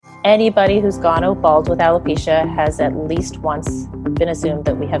Anybody who's gone out bald with alopecia has at least once been assumed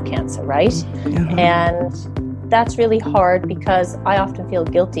that we have cancer, right? And that's really hard because I often feel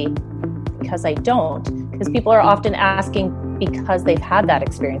guilty because I don't. Because people are often asking because they've had that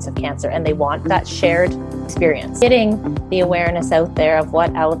experience of cancer and they want that shared experience. Getting the awareness out there of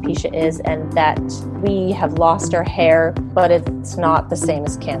what alopecia is and that we have lost our hair, but it's not the same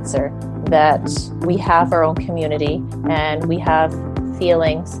as cancer. That we have our own community and we have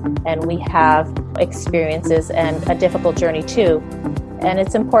feelings and we have experiences and a difficult journey too. And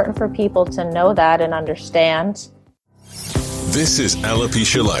it's important for people to know that and understand. This is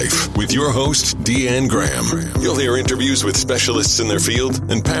Alopecia Life with your host, Deanne Graham. You'll hear interviews with specialists in their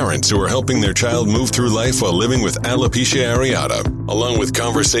field and parents who are helping their child move through life while living with alopecia areata, along with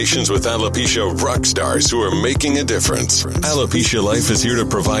conversations with alopecia rock stars who are making a difference. Alopecia Life is here to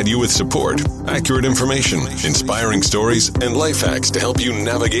provide you with support, accurate information, inspiring stories, and life hacks to help you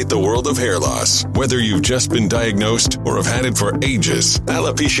navigate the world of hair loss. Whether you've just been diagnosed or have had it for ages,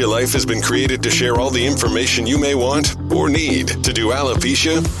 Alopecia Life has been created to share all the information you may want or need to do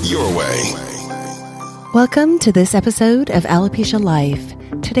alopecia your way. Welcome to this episode of Alopecia Life.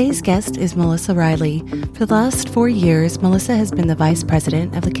 Today's guest is Melissa Riley. For the last 4 years, Melissa has been the Vice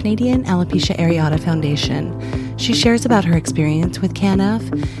President of the Canadian Alopecia Areata Foundation. She shares about her experience with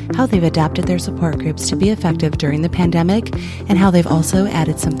CANAF, how they've adapted their support groups to be effective during the pandemic, and how they've also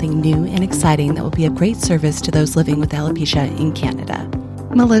added something new and exciting that will be of great service to those living with alopecia in Canada.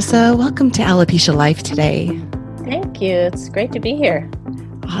 Melissa, welcome to Alopecia Life today. Thank you. It's great to be here.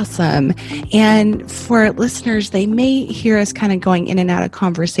 Awesome. And for listeners, they may hear us kind of going in and out of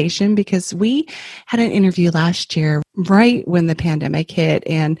conversation because we had an interview last year right when the pandemic hit,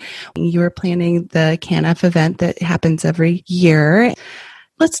 and you were planning the CANAF event that happens every year.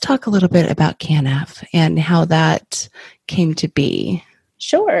 Let's talk a little bit about CANAF and how that came to be.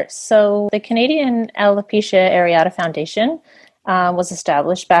 Sure. So the Canadian Alopecia Areata Foundation was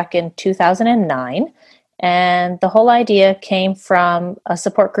established back in 2009. And the whole idea came from a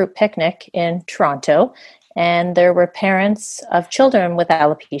support group picnic in Toronto. And there were parents of children with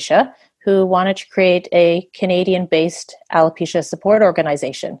alopecia who wanted to create a Canadian-based alopecia support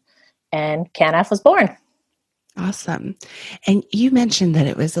organization. And CANAF was born. Awesome. And you mentioned that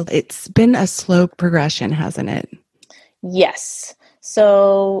it's been a slow progression, hasn't it? Yes.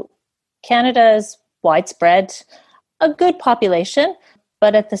 So Canada is widespread, a good population,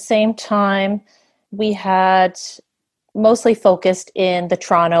 but at the same time, we had mostly focused in the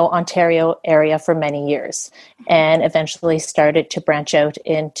Toronto, Ontario area for many years and eventually started to branch out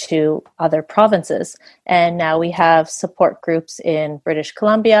into other provinces. And now we have support groups in British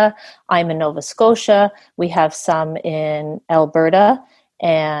Columbia. I'm in Nova Scotia. We have some in Alberta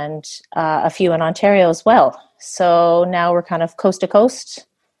and a few in Ontario as well. So now we're kind of coast to coast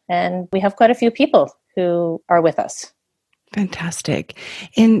and we have quite a few people who are with us. Fantastic.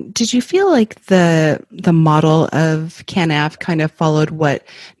 And did you feel like the model of CANAF kind of followed what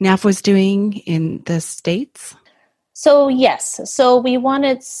NAF was doing in the States? So yes. So we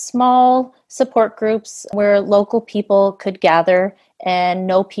wanted small support groups where local people could gather and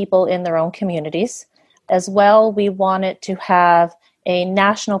know people in their own communities. As well, we wanted to have a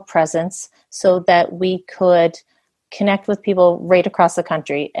national presence so that we could connect with people right across the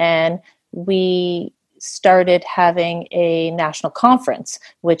country. And we started having a national conference,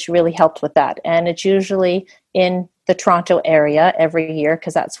 which really helped with that. And it's usually in the Toronto area every year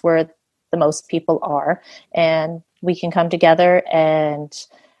because that's where the most people are. And we can come together and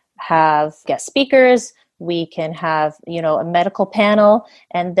have guest speakers. We can have, a medical panel.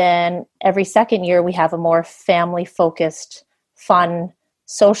 And then every second year, we have a more family-focused, fun,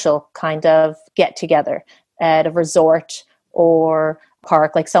 social kind of get-together at a resort or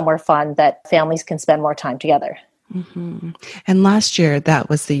park, like somewhere fun that families can spend more time together. Mm-hmm. And last year, that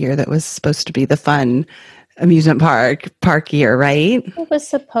was the year that was supposed to be the fun amusement park year, right? It was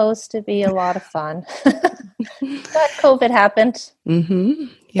supposed to be a lot of fun. But COVID happened. Mm-hmm.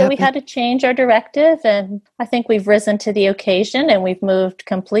 Yep. So we had to change our directive, and I think we've risen to the occasion and we've moved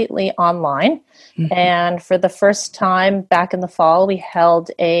completely online. Mm-hmm. And for the first time back in the fall, we held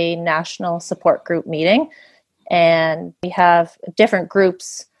a national support group meeting. And we have different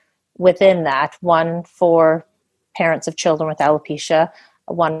groups within that, one for parents of children with alopecia,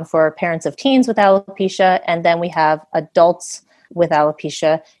 one for parents of teens with alopecia, and then we have adults with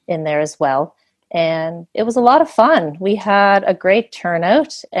alopecia in there as well. And it was a lot of fun. We had a great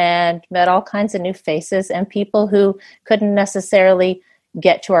turnout and met all kinds of new faces and people who couldn't necessarily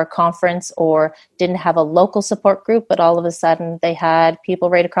get to our conference or didn't have a local support group, but all of a sudden they had people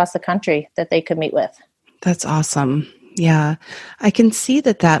right across the country that they could meet with. That's awesome. Yeah. I can see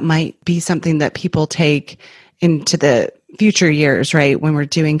that that might be something that people take into the future years, right? When we're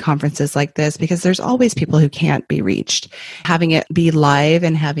doing conferences like this, because there's always people who can't be reached. Having it be live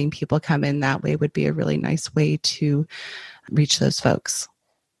and having people come in that way would be a really nice way to reach those folks.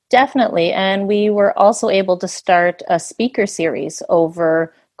 Definitely. And we were also able to start a speaker series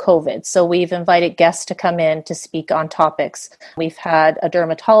over COVID. So we've invited guests to come in to speak on topics. We've had a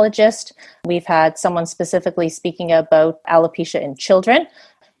dermatologist. We've had someone specifically speaking about alopecia in children.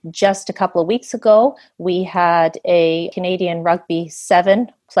 Just a couple of weeks ago, we had a Canadian Rugby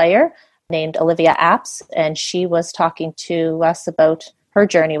 7 player named Olivia Apps, and she was talking to us about her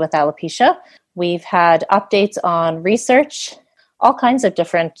journey with alopecia. We've had updates on research. All kinds of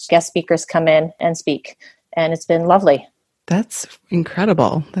different guest speakers come in and speak, and it's been lovely. That's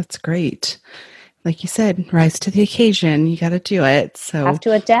incredible. That's great. Like you said, rise to the occasion. You got to do it. So have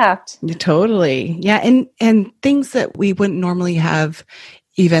to adapt. Totally. Yeah. And things that we wouldn't normally have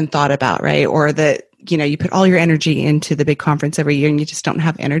even thought about, right? Or that, you put all your energy into the big conference every year and you just don't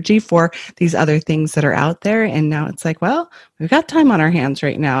have energy for these other things that are out there. And now it's like, well, we've got time on our hands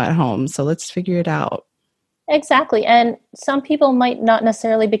right now at home. So let's figure it out. Exactly. And some people might not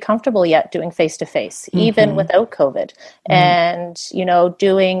necessarily be comfortable yet doing face-to-face, even without COVID. And,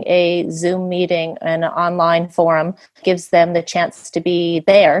 doing a Zoom meeting and an online forum gives them the chance to be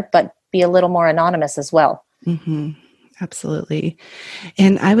there, but be a little more anonymous as well. Mm-hmm. Absolutely.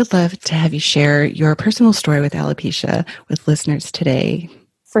 And I would love to have you share your personal story with alopecia with listeners today.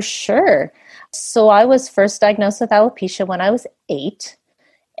 For sure. So I was first diagnosed with alopecia when I was 8.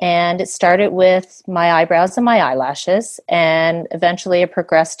 And it started with my eyebrows and my eyelashes, and eventually it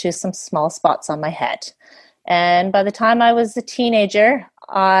progressed to some small spots on my head. And by the time I was a teenager,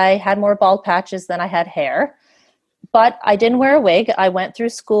 I had more bald patches than I had hair. But I didn't wear a wig. I went through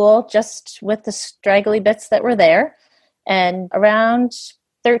school just with the straggly bits that were there. And around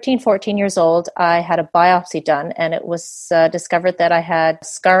 13, 14 years old, I had a biopsy done, and it was discovered that I had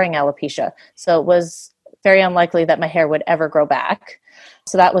scarring alopecia. So it was very unlikely that my hair would ever grow back.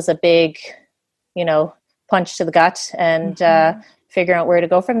 So that was a big, punch to the gut and figuring out where to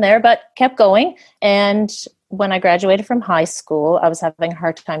go from there, but kept going. And when I graduated from high school, I was having a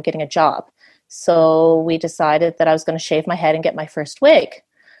hard time getting a job. So we decided that I was going to shave my head and get my first wig.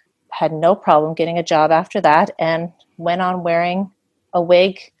 Had no problem getting a job after that and went on wearing a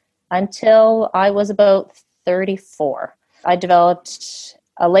wig until I was about 34. I developed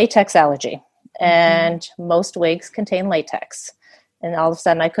a latex allergy, and most wigs contain latex. And all of a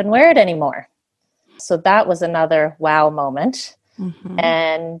sudden I couldn't wear it anymore. So that was another wow moment.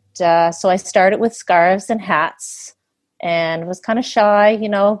 And so I started with scarves and hats and was kind of shy,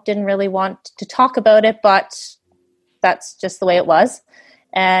 didn't really want to talk about it, but that's just the way it was.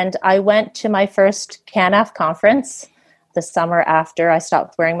 And I went to my first CANAF conference the summer after I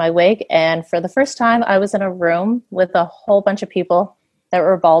stopped wearing my wig. And for the first time, I was in a room with a whole bunch of people that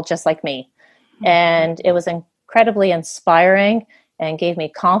were bald just like me. And it was incredibly inspiring and gave me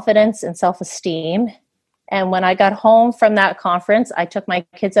confidence and self-esteem. And when I got home from that conference, I took my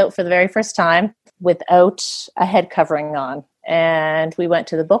kids out for the very first time without a head covering on. And we went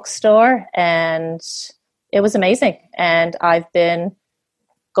to the bookstore, and it was amazing. And I've been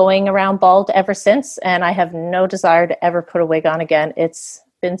going around bald ever since, and I have no desire to ever put a wig on again. It's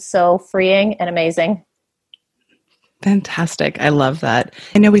been so freeing and amazing. Fantastic. I love that.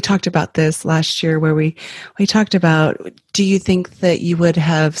 I know we talked about this last year where we talked about, do you think that you would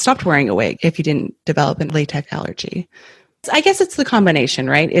have stopped wearing a wig if you didn't develop a latex allergy? I guess it's the combination,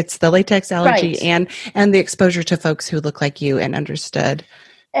 right? It's the latex allergy and the exposure to folks who look like you and understood.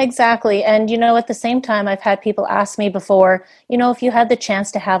 Exactly. And, at the same time, I've had people ask me before, if you had the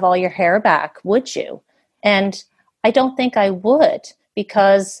chance to have all your hair back, would you? And I don't think I would,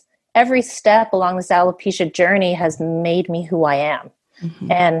 because every step along this alopecia journey has made me who I am.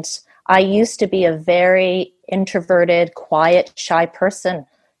 And I used to be a very introverted, quiet, shy person.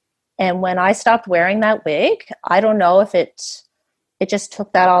 And when I stopped wearing that wig, I don't know if it just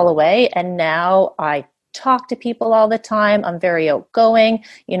took that all away. And now I talk to people all the time. I'm very outgoing.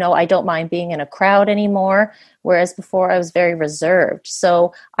 I don't mind being in a crowd anymore. Whereas before I was very reserved.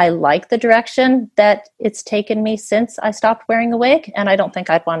 So I like the direction that it's taken me since I stopped wearing a wig. And I don't think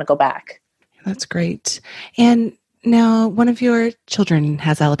I'd want to go back. That's great. And now one of your children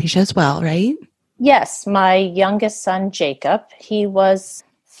has alopecia as well, right? Yes. My youngest son, Jacob, he was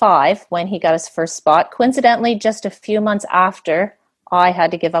 5 when he got his first spot. Coincidentally, just a few months after I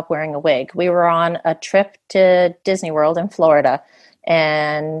had to give up wearing a wig. We were on a trip to Disney World in Florida,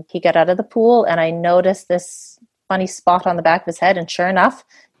 and he got out of the pool, and I noticed this funny spot on the back of his head, and sure enough,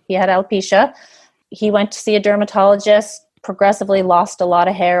 he had alopecia. he went to see a dermatologist, progressively lost a lot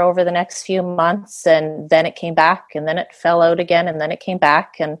of hair over the next few months, and then it came back, and then it fell out again, and then it came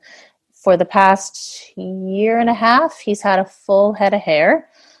back. And for the past year and a half, he's had a full head of hair.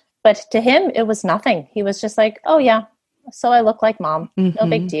 But to him, it was nothing. He was just like, oh yeah, so I look like mom. No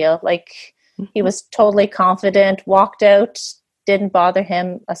big deal. Like, he was totally confident, walked out, didn't bother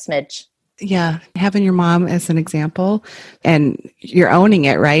him a smidge. Yeah. Having your mom as an example, and you're owning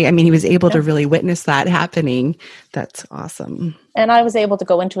it, right? I mean, he was able to really witness that happening. That's awesome. And I was able to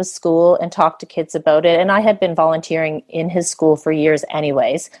go into his school and talk to kids about it. And I had been volunteering in his school for years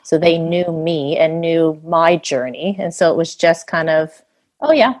anyways. So they knew me and knew my journey. And so it was just kind of,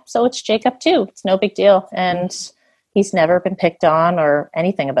 oh yeah, so it's Jacob too. It's no big deal. And he's never been picked on or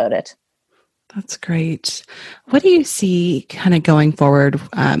anything about it. That's great. What do you see kind of going forward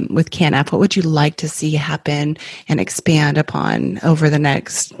with CANF? What would you like to see happen and expand upon over the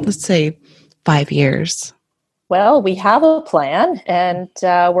next, let's say, 5 years? Well, we have a plan, and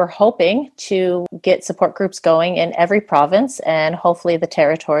we're hoping to get support groups going in every province and hopefully the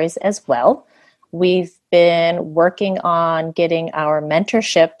territories as well. We've been working on getting our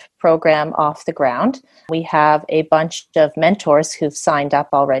mentorship program off the ground. We have a bunch of mentors who've signed up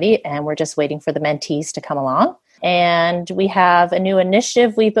already, and we're just waiting for the mentees to come along. And we have a new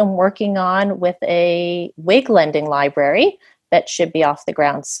initiative we've been working on with a wig lending library that should be off the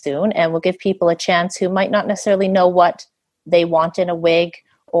ground soon, and will give people a chance who might not necessarily know what they want in a wig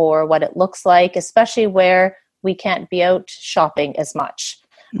or what it looks like, especially where we can't be out shopping as much.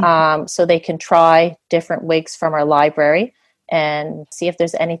 So they can try different wigs from our library and see if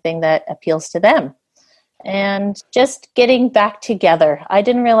there's anything that appeals to them. And just getting back together. I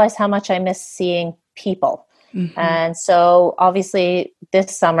didn't realize how much I miss seeing people. And so obviously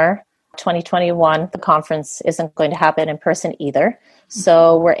this summer, 2021, the conference isn't going to happen in person either.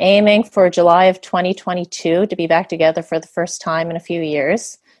 So we're aiming for July of 2022 to be back together for the first time in a few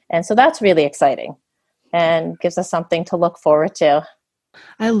years. And so that's really exciting and gives us something to look forward to.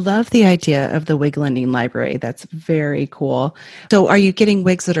 I love the idea of the wig lending library. That's very cool. So are you getting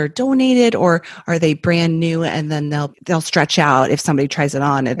wigs that are donated, or are they brand new and then they'll stretch out if somebody tries it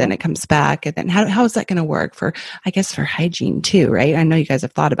on and then it comes back? And then how is that going to work for hygiene too, right? I know you guys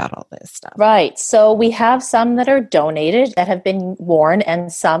have thought about all this stuff. Right. So we have some that are donated that have been worn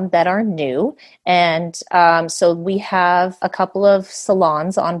and some that are new. And so we have a couple of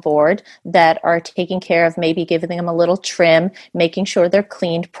salons on board that are taking care of maybe giving them a little trim, making sure they're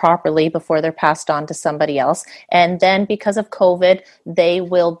cleaned properly before they're passed on to somebody else. And then because of COVID, they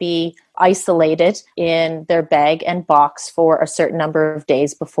will be isolated in their bag and box for a certain number of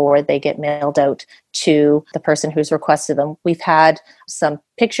days before they get mailed out to the person who's requested them. We've had some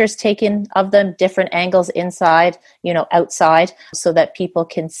pictures taken of them, different angles inside, outside, so that people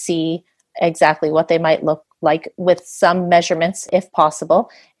can see exactly what they might look like with some measurements if possible.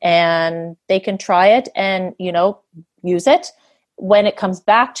 And they can try it and, use it. When it comes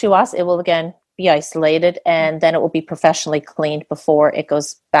back to us, it will again be isolated, and then it will be professionally cleaned before it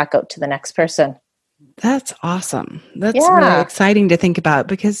goes back out to the next person. That's awesome. That's really exciting to think about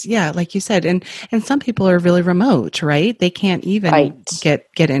because, like you said, and some people are really remote, right? They can't even get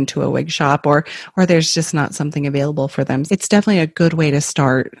into a wig shop or there's just not something available for them. It's definitely a good way to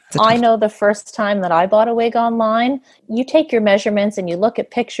start. I know the first time that I bought a wig online, you take your measurements and you look at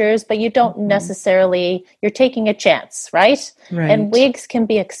pictures, but you don't necessarily, you're taking a chance, right? And wigs can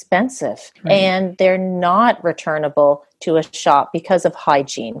be expensive and they're not returnable to a shop because of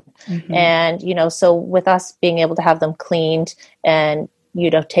hygiene. And, so with us being able to have them cleaned and,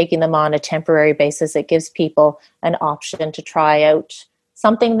 taking them on a temporary basis, it gives people an option to try out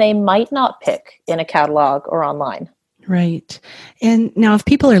something they might not pick in a catalog or online. Right. And now if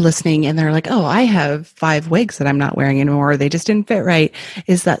people are listening and they're like, oh, I have 5 wigs that I'm not wearing anymore, or they just didn't fit right.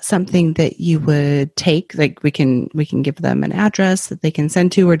 Is that something that you would take? Like we can give them an address that they can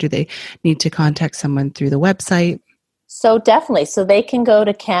send to, or do they need to contact someone through the website? So definitely. So they can go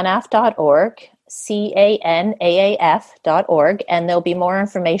to canaf.org, CANAAF.org, and there'll be more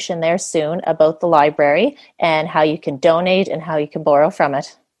information there soon about the library and how you can donate and how you can borrow from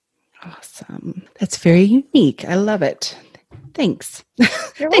it. Awesome. That's very unique. I love it. Thanks. You're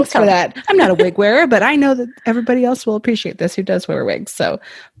Thanks welcome. for that. I'm not a wig wearer, but I know that everybody else will appreciate this who does wear wigs. So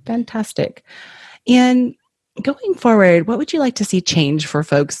fantastic. And going forward, what would you like to see change for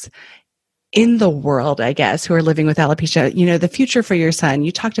folks in the world, I guess, who are living with alopecia, the future for your son.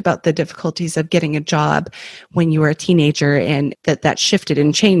 You talked about the difficulties of getting a job when you were a teenager, and that shifted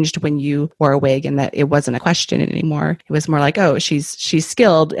and changed when you wore a wig, and that it wasn't a question anymore. It was more like, oh, she's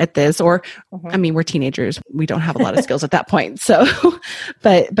skilled at this, or, I mean, we're teenagers. We don't have a lot of skills at that point. So,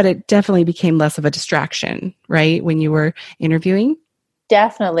 but it definitely became less of a distraction, right? When you were interviewing?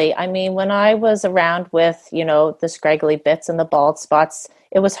 Definitely. I mean, when I was around with, the scraggly bits and the bald spots,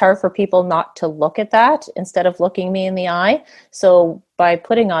 it was hard for people not to look at that instead of looking me in the eye. So by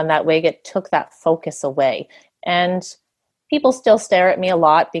putting on that wig, it took that focus away. And people still stare at me a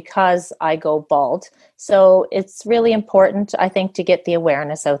lot because I go bald. So it's really important, I think, to get the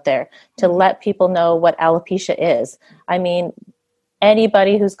awareness out there, to let people know what alopecia is. I mean,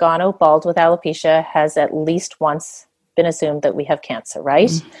 anybody who's gone out bald with alopecia has at least once been assumed that we have cancer, right?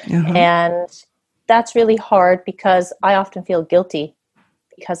 Mm-hmm. And that's really hard because I often feel guilty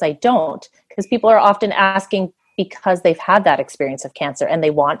because I don't, because people are often asking because they've had that experience of cancer and they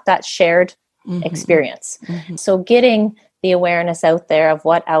want that shared experience. Mm-hmm. So getting the awareness out there of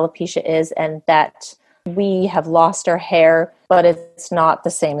what alopecia is and that we have lost our hair, but it's not the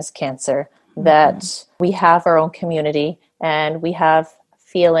same as cancer, that we have our own community and we have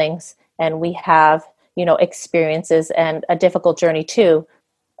feelings and we have, experiences and a difficult journey too.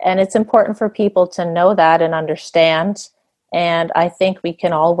 And it's important for people to know that and understand. And I think we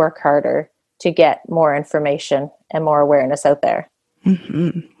can all work harder to get more information and more awareness out there.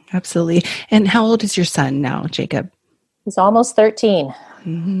 Mm-hmm. Absolutely. And how old is your son now, Jacob? He's almost 13.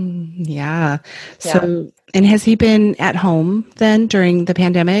 Mm-hmm. Yeah. So, and has he been at home then during the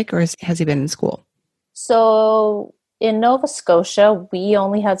pandemic, or has he been in school? So in Nova Scotia, we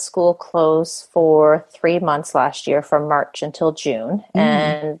only had school closed for 3 months last year, from March until June.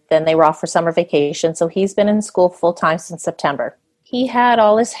 And then they were off for summer vacation. So he's been in school full time since September. He had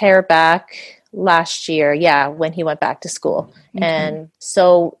all his hair back last year, when he went back to school. Okay. And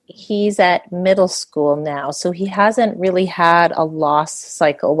so he's at middle school now. So he hasn't really had a loss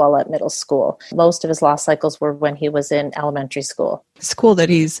cycle while at middle school. Most of his loss cycles were when he was in elementary school. It's cool that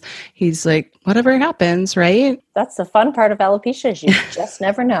he's like, whatever happens, right? That's the fun part of alopecia, is you just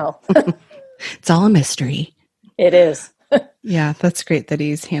never know. It's all a mystery. It is. Yeah, that's great that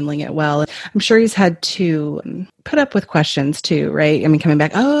he's handling it well. I'm sure he's had to put up with questions too, right? I mean, coming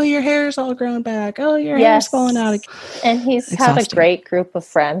back, oh, your hair's all grown back. Oh, your hair's falling out. And he's had a great group of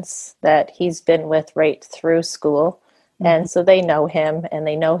friends that he's been with right through school. Mm-hmm. And so they know him and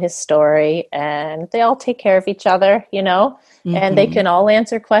they know his story and they all take care of each other, and they can all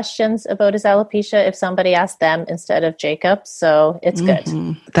answer questions about his alopecia if somebody asks them instead of Jacob. So it's good.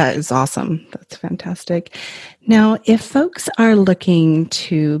 That is awesome. That's fantastic. Now, if folks are looking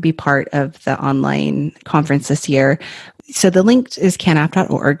to be part of the online conference this year, so the link is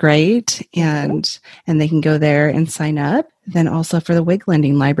canaf.org, right? And they can go there and sign up. Then also for the Wig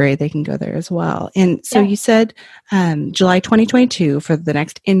Lending Library, they can go there as well. And so you said July 2022 for the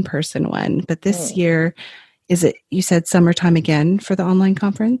next in-person one, but this year, you said summertime again for the online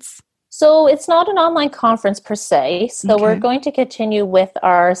conference? So it's not an online conference per se. So we're going to continue with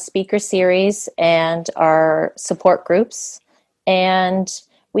our speaker series and our support groups. And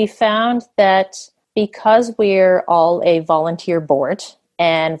we found that because we're all a volunteer board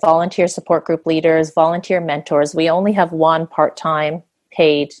and volunteer support group leaders, volunteer mentors, we only have one part-time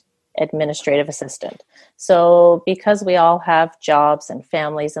paid administrative assistant. So because we all have jobs and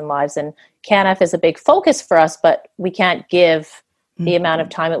families and lives, and CANF is a big focus for us, but we can't give the amount of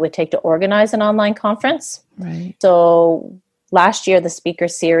time it would take to organize an online conference. Right. So last year, the speaker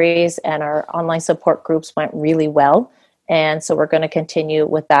series and our online support groups went really well. And so we're going to continue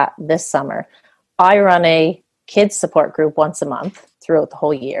with that this summer. I run a kids support group once a month throughout the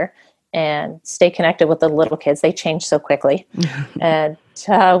whole year and stay connected with the little kids. They change so quickly. And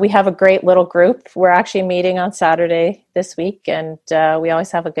we have a great little group. We're actually meeting on Saturday this week, and we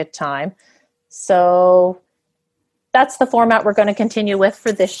always have a good time. So that's the format we're going to continue with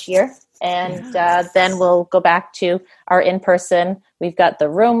for this year. And then we'll go back to our in-person. We've got the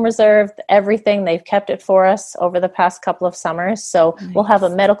room reserved, everything. They've kept it for us over the past couple of summers. So we'll have a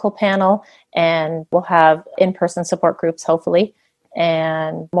medical panel and we'll have in-person support groups, hopefully,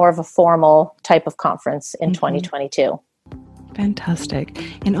 and more of a formal type of conference in 2022. Fantastic.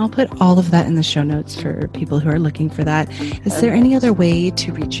 And I'll put all of that in the show notes for people who are looking for that. Is there any other way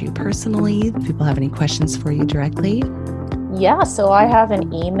to reach you personally? If people have any questions for you directly? Yeah, so I have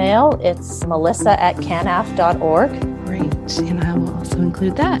an email. It's melissa@canaf.org. Great. website, and I will also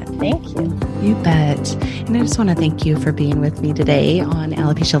include that. Thank you. You bet. And I just want to thank you for being with me today on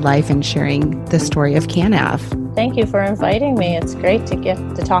Alopecia Life and sharing the story of CANAF. Thank you for inviting me. It's great to get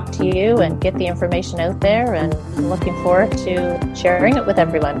to talk to you and get the information out there, and I'm looking forward to sharing it with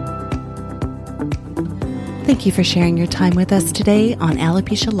everyone. Thank you for sharing your time with us today on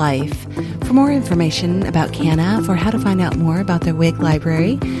Alopecia Life. For more information about CANAF or how to find out more about their wig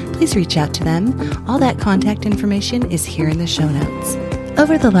library, please reach out to them. All that contact information is here in the show notes.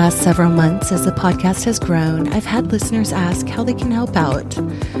 Over the last several months, as the podcast has grown, I've had listeners ask how they can help out.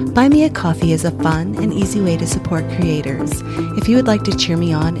 Buy Me a Coffee is a fun and easy way to support creators. If you would like to cheer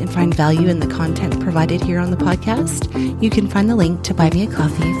me on and find value in the content provided here on the podcast, you can find the link to Buy Me a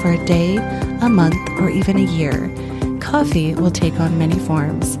Coffee for a day, a month, or even a year. Coffee will take on many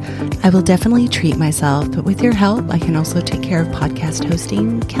forms. I will definitely treat myself, but with your help, I can also take care of podcast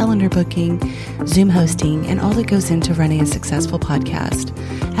hosting, calendar booking, Zoom hosting, and all that goes into running a successful podcast.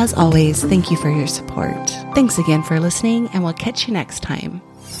 As always, thank you for your support. Thanks again for listening, and we'll catch you next time.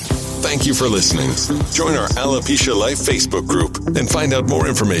 Thank you for listening. Join our Alopecia Life Facebook group and find out more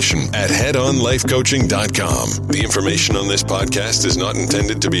information at headonlifecoaching.com. The information on this podcast is not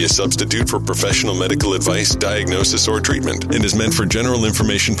intended to be a substitute for professional medical advice, diagnosis, or treatment, and is meant for general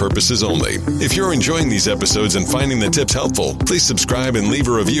information purposes only. If you're enjoying these episodes and finding the tips helpful, please subscribe and leave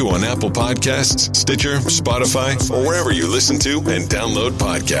a review on Apple Podcasts, Stitcher, Spotify, or wherever you listen to and download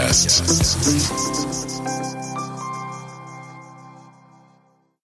podcasts.